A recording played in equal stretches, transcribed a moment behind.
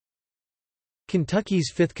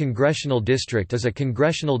Kentucky's 5th Congressional District is a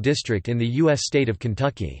congressional district in the U.S. state of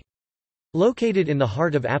Kentucky. Located in the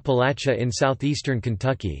heart of Appalachia in southeastern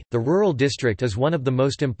Kentucky, the rural district is one of the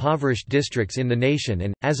most impoverished districts in the nation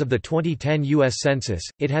and, as of the 2010 U.S. Census,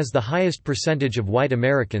 it has the highest percentage of white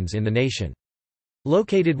Americans in the nation.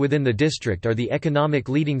 Located within the district are the economic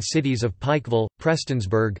leading cities of Pikeville,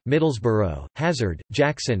 Prestonsburg, Middlesboro, Hazard,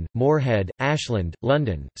 Jackson, Moorhead, Ashland,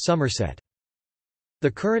 London, Somerset. The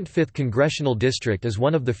current 5th Congressional District is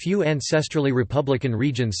one of the few ancestrally Republican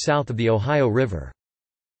regions south of the Ohio River.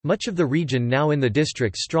 Much of the region now in the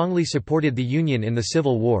district strongly supported the Union in the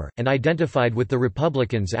Civil War, and identified with the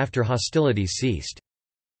Republicans after hostilities ceased.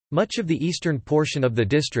 Much of the eastern portion of the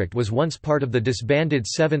district was once part of the disbanded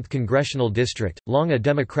 7th Congressional District, long a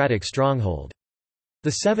Democratic stronghold.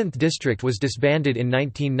 The 7th District was disbanded in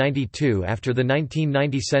 1992 after the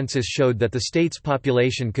 1990 census showed that the state's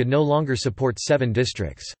population could no longer support 7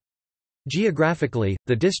 districts. Geographically,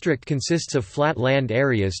 the district consists of flat land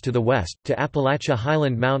areas to the west, to Appalachia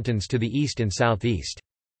Highland Mountains to the east and southeast.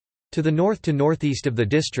 To the north to northeast of the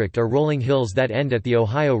district are rolling hills that end at the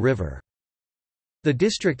Ohio River. The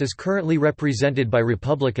district is currently represented by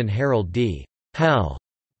Republican Harold D. Hal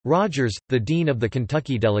Rogers, the dean of the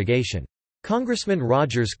Kentucky delegation. Congressman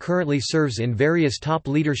Rogers currently serves in various top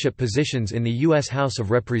leadership positions in the U.S. House of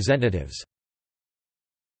Representatives.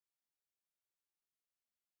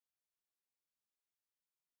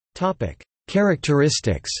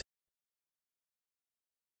 Characteristics.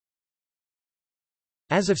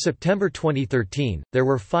 As of September 2013, there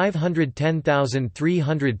were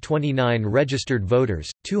 510,329 registered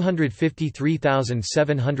voters,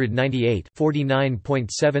 253,798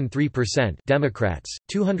 (49.73%) Democrats,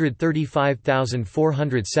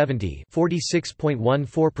 235,470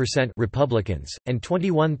 (46.14%) Republicans, and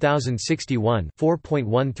 21,061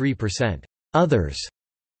 (4.13%) others.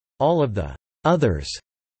 All of the others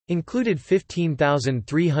included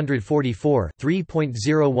 15,344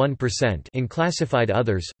 (3.01%) in classified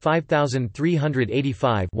others,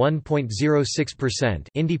 5,385 (1.06%)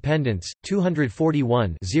 independents,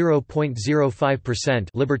 241 (0.05%)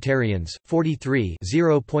 libertarians, 43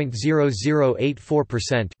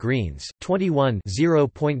 (0.0084%) Greens, 21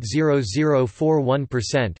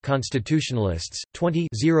 (0.0041%) constitutionalists, 20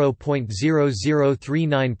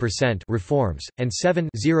 (0.0039%) reforms, and 7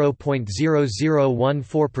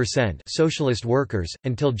 (0.0014%) Socialist workers.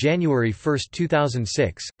 Until January 1,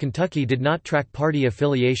 2006, Kentucky did not track party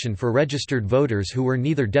affiliation for registered voters who were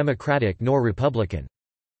neither Democratic nor Republican.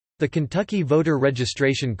 The Kentucky voter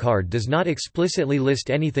registration card does not explicitly list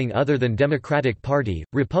anything other than Democratic Party,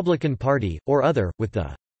 Republican Party, or other, with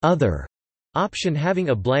the other option having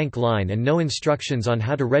a blank line and no instructions on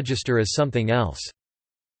how to register as something else.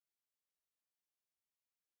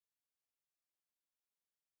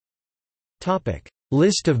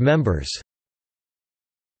 List of members.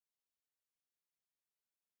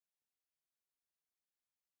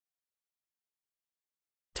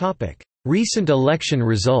 Recent election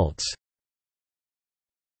results.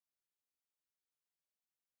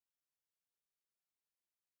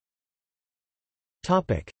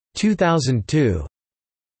 Topic 2002.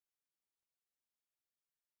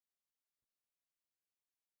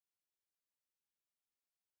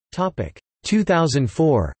 Topic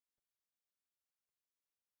 2004.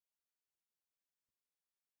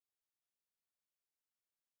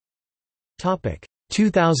 Topic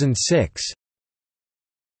 2006.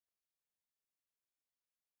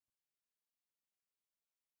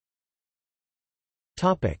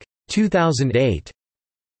 Topic 2008.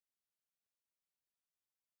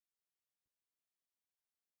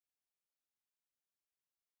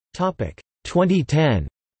 Topic 2010.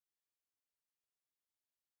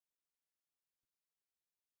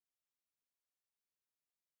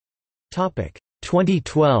 Topic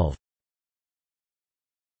 2012.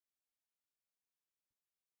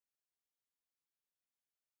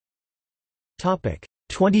 Topic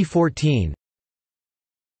 2014.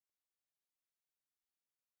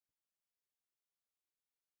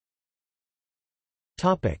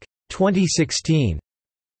 Topic 2016.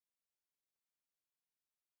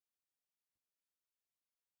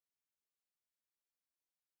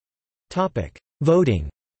 Topic Voting.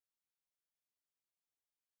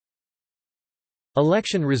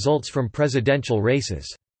 Election results from presidential races.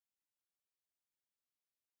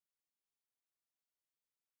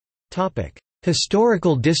 Topic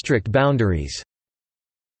Historical district boundaries.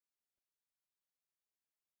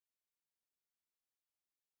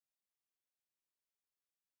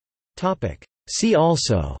 See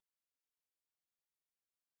also: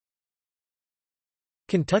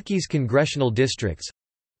 Kentucky's congressional districts,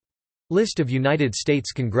 List of United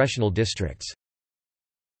States congressional districts.